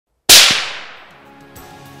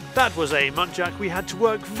That was a muntjac we had to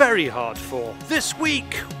work very hard for. This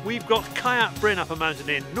week we've got kayak Bryn up a mountain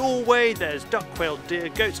in Norway, there's duck, quail, deer,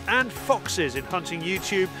 goats and foxes in hunting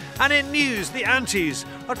YouTube, and in news the Antis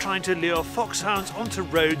are trying to lure foxhounds onto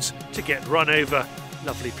roads to get run over.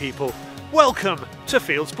 Lovely people. Welcome to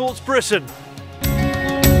Fieldsports Britain.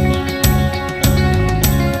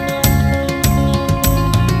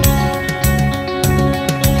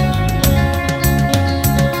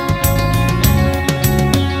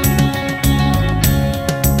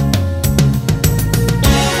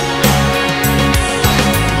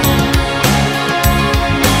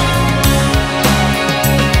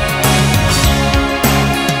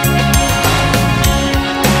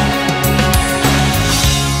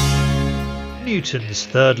 Newton's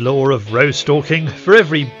third law of roe stalking: for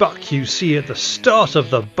every buck you see at the start of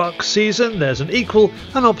the buck season, there's an equal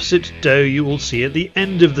and opposite doe you will see at the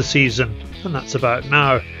end of the season, and that's about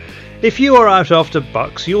now. If you are out after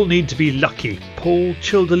bucks, you'll need to be lucky. Paul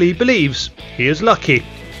Childerley believes he is lucky.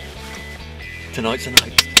 Tonight's the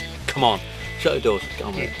night. Come on, shut the doors, get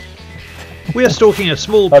on with it. We are stalking a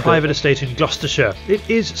small private estate in Gloucestershire. It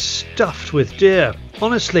is stuffed with deer.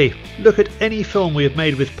 Honestly, look at any film we have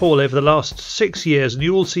made with Paul over the last 6 years and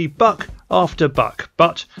you will see buck after buck.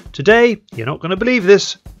 But today, you're not going to believe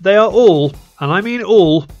this, they are all, and I mean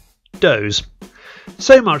all, does.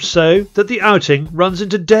 So much so that the outing runs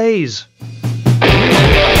into days.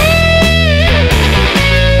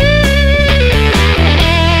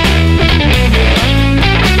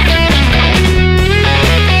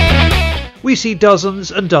 We see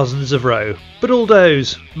dozens and dozens of roe, but all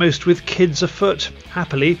does, most with kids afoot.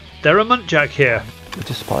 Happily, there are muntjac here. We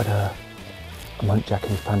just spotted a muntjac in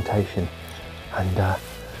his plantation, and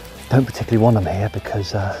don't particularly want them here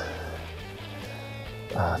because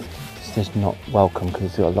it's just not welcome, because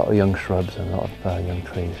it's got a lot of young shrubs and a lot of young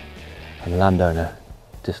trees, and the landowner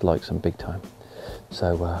dislikes them big time.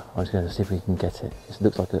 So I was going to see if we can get it. It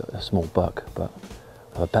looks like a small buck, but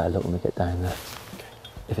I'll have a better look when we get down there,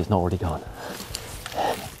 if it's not already gone.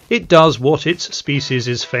 It does what its species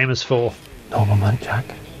is famous for. Normal muntjac.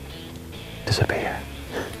 Disappear.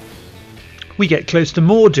 We get close to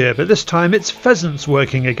more deer, but this time it's pheasants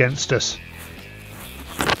working against us.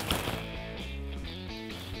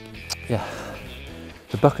 Yeah,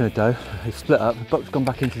 the buck and a doe, they've split up. The buck's gone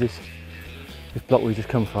back into this block we just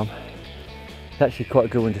come from. It's actually quite a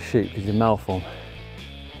good one to shoot because he's a malform.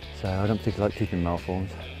 So I don't particularly like keeping malforms,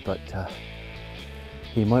 but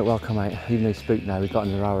he might well come out, even though he's spooked now. We've got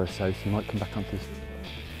another hour or so he might come back onto this.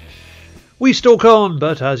 We stalk on,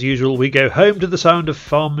 but as usual we go home to the sound of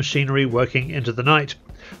farm machinery working into the night.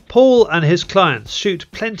 Paul and his clients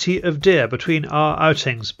shoot plenty of deer between our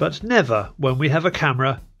outings, but never when we have a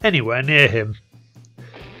camera anywhere near him.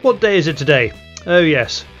 What day is it today? Oh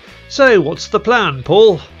yes. So what's the plan,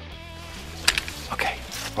 Paul? Okay,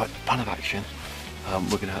 right, plan of action.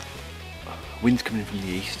 We're going to have wind's coming in from the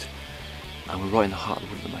east, and we're right in the heart of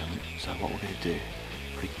the wood at the moment. So what we're going to do,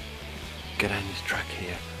 we get down this track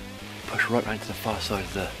here, push right round to the far side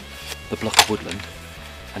of the block of woodland,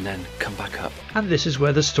 and then come back up. And this is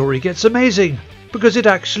where the story gets amazing, because it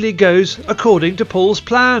actually goes according to Paul's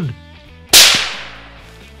plan.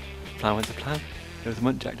 Plan went to plan. There was a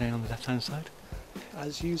muntjac down on the left hand side.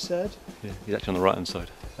 As you said. Yeah, he's actually on the right hand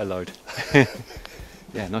side. Allowed.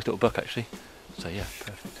 Yeah, nice little buck actually. So yeah,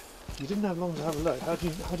 perfect. You didn't have long to have a look. How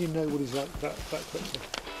do you know what he's like that quickly?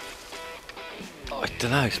 I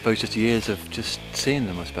don't know, I suppose just years of just seeing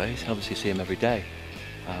them, I suppose. Obviously see them every day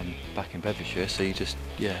back in Bedfordshire, so you just,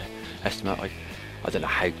 yeah, estimate. I don't know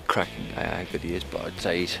how good he is, but I'd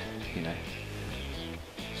say he's, you know,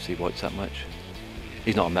 see whites that much.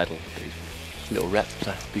 He's not a medal, but he's a little rep,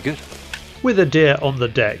 so be good. With a deer on the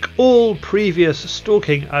deck, all previous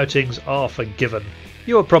stalking outings are forgiven.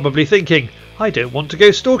 You're probably thinking, I don't want to go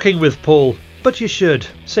stalking with Paul, but you should.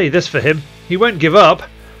 Say this for him, he won't give up.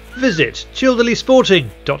 Visit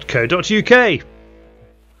childerleysporting.co.uk.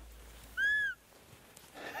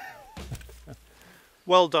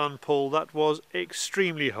 Well done, Paul. That was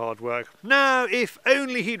extremely hard work. Now, if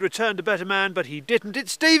only he'd returned a better man, but he didn't.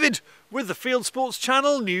 It's David with the Fieldsports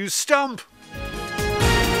Channel News Stump.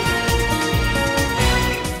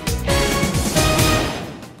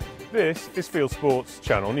 This is Fieldsports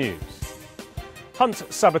Channel News. Hunt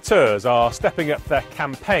saboteurs are stepping up their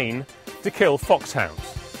campaign to kill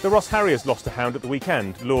foxhounds. The Ross Harriers lost a hound at the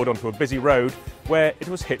weekend, lured onto a busy road where it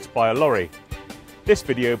was hit by a lorry. This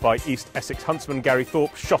video by East Essex huntsman Gary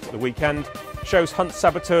Thorpe, shot at the weekend, shows hunt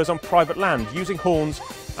saboteurs on private land using horns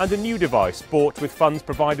and a new device bought with funds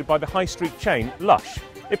provided by the high street chain Lush.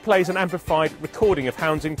 It plays an amplified recording of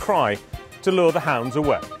hounds in cry to lure the hounds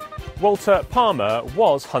away. Walter Palmer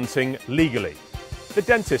was hunting legally. The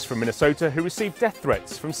dentist from Minnesota who received death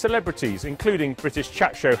threats from celebrities, including British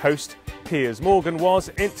chat show host Piers Morgan, was,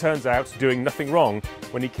 it turns out, doing nothing wrong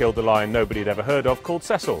when he killed the lion nobody had ever heard of called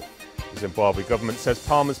Cecil. The Zimbabwe government says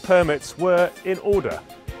Palmer's permits were in order.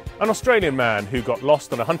 An Australian man who got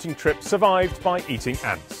lost on a hunting trip survived by eating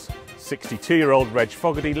ants. 62-year-old Reg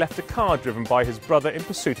Fogarty left a car driven by his brother in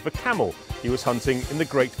pursuit of a camel he was hunting in the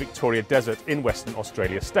Great Victoria Desert in Western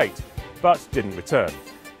Australia state, but didn't return.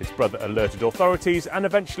 His brother alerted authorities and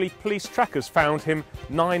eventually police trackers found him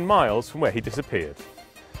 9 miles from where he disappeared.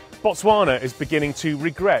 Botswana is beginning to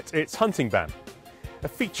regret its hunting ban. A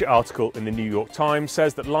feature article in the New York Times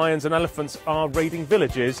says that lions and elephants are raiding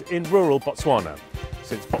villages in rural Botswana.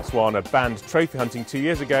 Since Botswana banned trophy hunting 2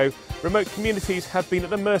 years ago, remote communities have been at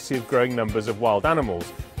the mercy of growing numbers of wild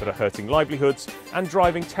animals that are hurting livelihoods and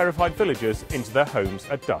driving terrified villagers into their homes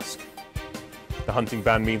at dusk. The hunting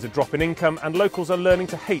ban means a drop in income and locals are learning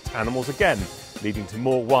to hate animals again, leading to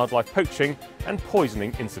more wildlife poaching and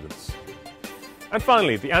poisoning incidents. And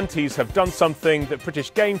finally, the Antilles have done something that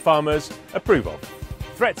British game farmers approve of.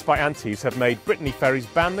 Threats by Antilles have made Brittany ferries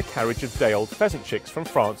ban the carriage of day-old pheasant chicks from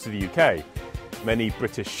France to the UK. Many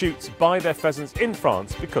British shoots buy their pheasants in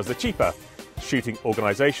France because they're cheaper. Shooting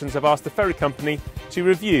organisations have asked the ferry company to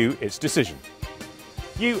review its decision.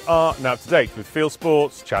 You are now up to date with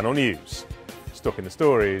Fieldsports Channel News. Stuck in the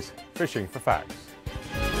stories, fishing for facts.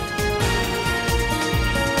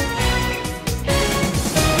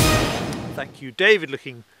 Thank you, David,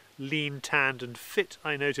 looking lean, tanned and fit,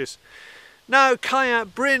 I notice. Now,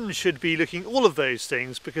 Kayak Bryn should be looking all of those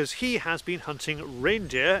things because he has been hunting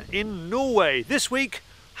reindeer in Norway. This week,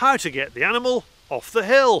 how to get the animal off the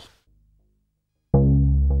hill.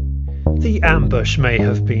 The ambush may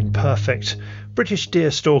have been perfect. British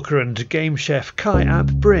deer stalker and game chef Kayak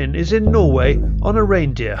Bryn is in Norway on a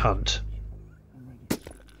reindeer hunt.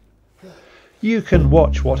 You can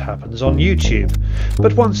watch what happens on YouTube,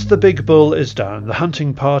 but once the big bull is down, the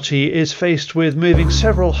hunting party is faced with moving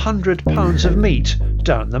several hundred pounds of meat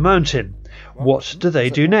down the mountain. What do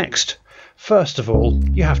they do next? First of all,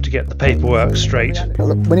 you have to get the paperwork straight.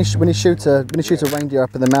 When you shoot a reindeer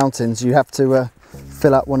up in the mountains, you have to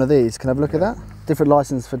fill out one of these. Can I have a look at that? Different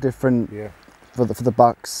license for different, for the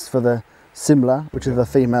bucks, for the simla, which are the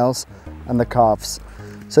females, and the calves.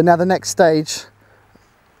 So now the next stage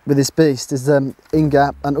with this beast is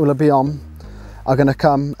Inga and Ulla Biom are going to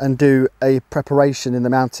come and do a preparation in the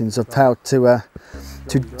mountains of how to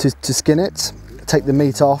skin it, take the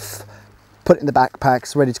meat off, put it in the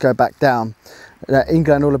backpacks, ready to go back down.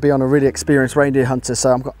 Inga and Ulla Biom are really experienced reindeer hunters, so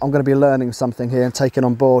I'm going to be learning something here and taking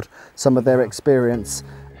on board some of their experience.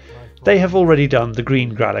 They have already done the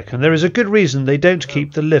green gralloch, and there is a good reason they don't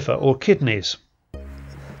keep the liver or kidneys.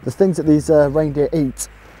 The things that these reindeer eat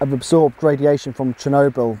have absorbed radiation from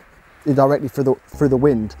Chernobyl directly through the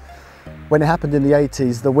wind. When it happened in the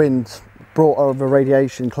 80s, the wind brought over a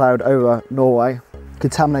radiation cloud over Norway,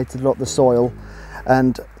 contaminated a lot of the soil,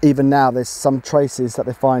 and even now there's some traces that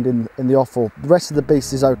they find in the offal. The rest of the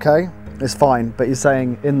beast is okay, it's fine, but you're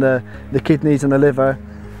saying in the kidneys and the liver,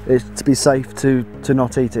 it's to be safe to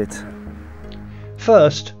not eat it.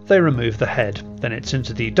 First, they remove the head, then it's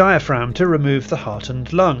into the diaphragm to remove the heart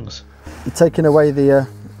and lungs. You're taking away the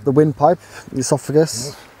windpipe, the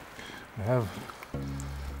esophagus. We have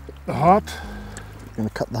the heart. I'm going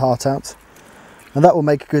to cut the heart out, and that will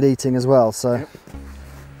make good eating as well. So,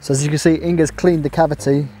 so as you can see, Inga's cleaned the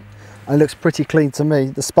cavity, and it looks pretty clean to me.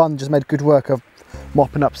 The sponge has made good work of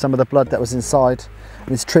mopping up some of the blood that was inside,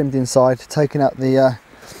 and it's trimmed inside, taking out the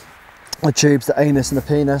tubes, the anus and the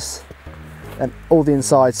penis, and all the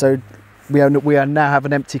inside. So we now have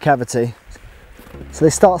an empty cavity. So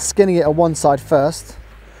they start skinning it on one side first.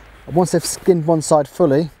 And once they've skinned one side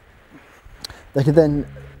fully, they can then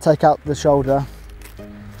take out the shoulder,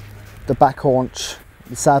 the back haunch,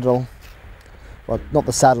 the saddle. Well, not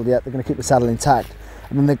the saddle yet, they're going to keep the saddle intact.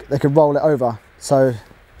 And then they can roll it over. So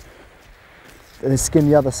they skin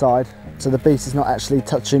the other side, so the beast is not actually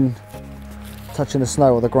touching the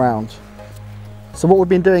snow or the ground. So what we've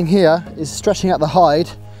been doing here is stretching out the hide,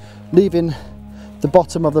 leaving the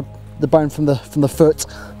bottom of the bone from the foot,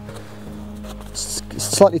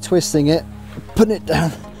 slightly twisting it, putting it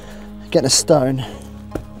down, getting a stone,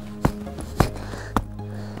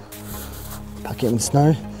 pack it in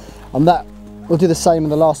snow, and that we'll do the same in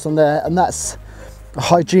the last one there. And that's a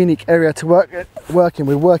hygienic area to work in.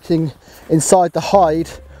 We're working inside the hide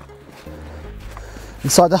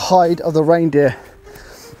of the reindeer,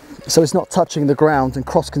 so it's not touching the ground and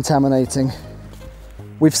cross-contaminating.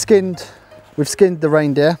 We've skinned the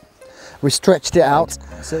reindeer, We stretched it out.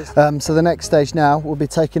 So the next stage now, we'll be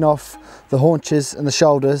taking off the haunches and the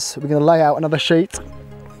shoulders. We're going to lay out another sheet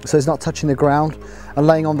so it's not touching the ground, and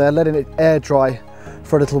laying on there, letting it air dry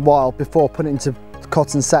for a little while before putting it into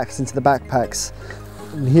cotton sacks into the backpacks.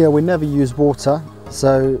 And here we never use water,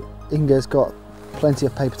 so Inge's got plenty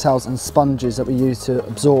of paper towels and sponges that we use to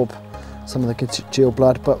absorb some of the congealed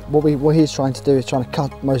blood, but what he's trying to do is trying to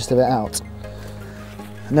cut most of it out.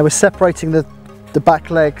 And then we're separating the back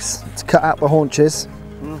legs to cut out the haunches.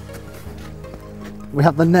 We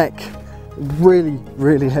have the neck, really,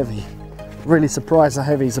 really heavy. Really surprised how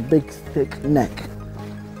heavy. It's a big, thick neck.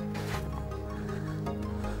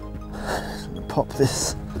 Just gonna pop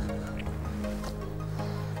this.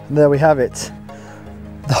 And there we have it.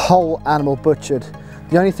 The whole animal butchered.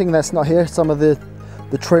 The only thing that's not here, some of the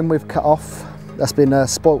trim we've cut off. That's been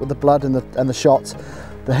spoilt with the blood and the shot.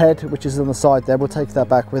 The head, which is on the side there, we'll take that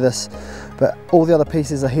back with us. But all the other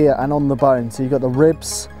pieces are here and on the bone. So you've got the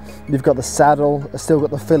ribs, you've got the saddle, still got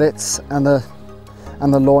the fillets and the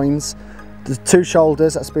loins. The 2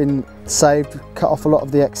 shoulders, that's been saved, cut off a lot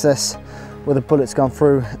of the excess where the bullet's gone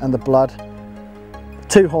through and the blood.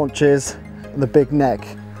 2 haunches and the big neck.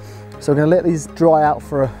 So we're going to let these dry out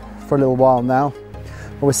for a little while now.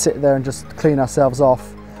 We'll sit there and just clean ourselves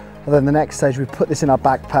off. And then the next stage, we put this in our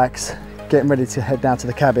backpacks, getting ready to head down to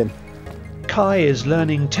the cabin. Kai is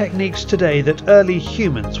learning techniques today that early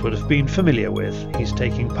humans would have been familiar with. He's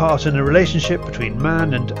taking part in a relationship between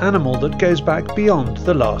man and animal that goes back beyond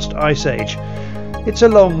the last ice age. It's a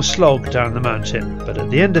long slog down the mountain, but at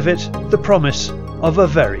the end of it, the promise of a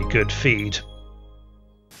very good feed.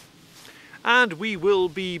 And we will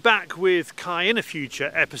be back with Kai in a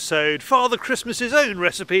future episode. Father Christmas's own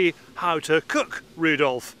recipe, how to cook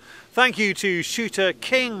Rudolf. Thank you to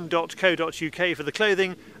shooterking.co.uk for the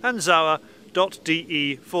clothing and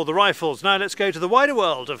Zawa.de for the rifles. Now let's go to the wider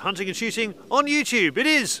world of hunting and shooting on YouTube. It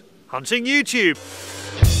is Hunting YouTube.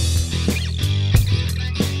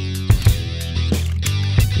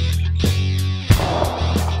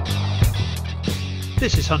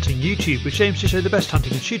 This is Hunting YouTube, which aims to show the best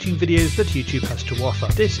hunting and shooting videos that YouTube has to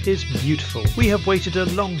offer. This is beautiful. We have waited a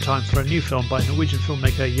long time for a new film by Norwegian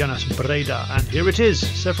filmmaker Jonas Breda, and here it is,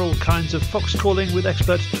 several kinds of fox calling with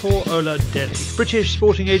expert Tor Ola Deli. British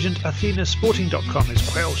sporting agent AthenaSporting.com is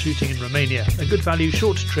quail shooting in Romania, a good value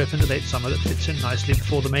short trip in the late summer that fits in nicely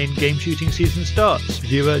before the main game shooting season starts.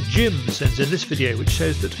 Viewer Jim sends in this video which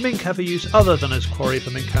shows that mink have a use other than as quarry for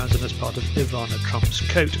mink hounds and as part of Ivana Trump's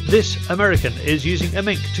coat. This American is using a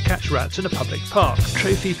mink to catch rats in a public park.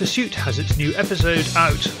 Trophy Pursuit has its new episode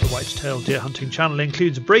out. The white-tailed deer hunting channel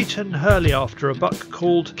includes Brayton Hurley after a buck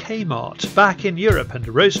called Kmart. Back in Europe, and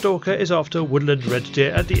Rostalker is after woodland red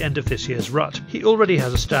deer at the end of this year's rut. He already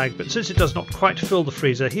has a stag, but since it does not quite fill the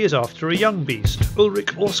freezer, he is after a young beast.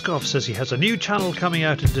 Ulrich Orskov says he has a new channel coming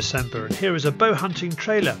out in December, and here is a bow hunting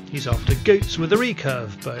trailer. He's after goats with a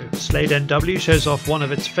recurve bow. Slade NW shows off one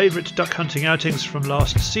of its favourite duck hunting outings from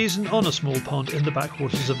last season on a small pond in the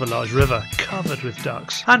backwaters of a large river, covered with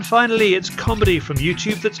ducks. And finally, it's comedy from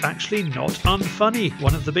YouTube that's actually not unfunny.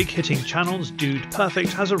 One of the big hitting channels, Dude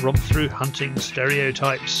Perfect, has a romp through hunting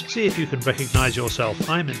stereotypes. See if you can recognise yourself.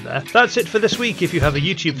 I'm in there. That's it for this week. If you have a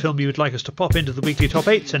YouTube film you would like us to pop into the weekly top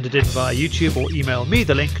 8, send it in via YouTube or email me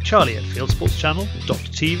the link,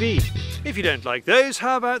 charlie@fieldsportschannel.tv. If you don't like those,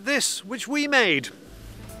 how about this, which we made?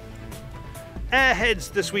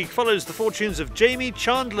 Airheads this week follows the fortunes of Jamie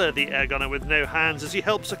Chandler, the air gunner with no hands, as he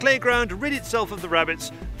helps a playground rid itself of the rabbits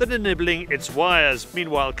that are nibbling its wires.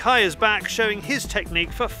 Meanwhile, Kai is back showing his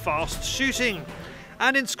technique for fast shooting.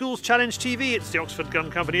 And in Schools Challenge TV, it's the Oxford Gun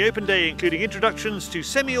Company Open Day, including introductions to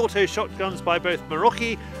semi-auto shotguns by both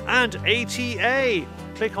Meraki and ATA.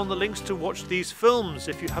 Click on the links to watch these films.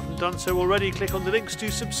 If you haven't done so already, click on the links to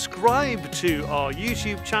subscribe to our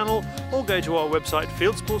YouTube channel or go to our website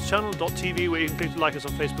fieldsportschannel.tv, where you can click to like us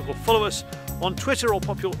on Facebook or follow us on Twitter, or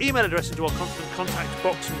pop your email address into our constant contact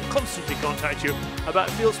box and we'll constantly contact you about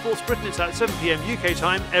Fieldsports Britain. It's at 7 PM UK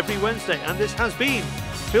time every Wednesday, and this has been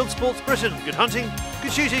Fieldsports Britain. Good hunting,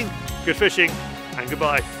 good shooting, good fishing, and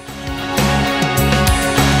goodbye.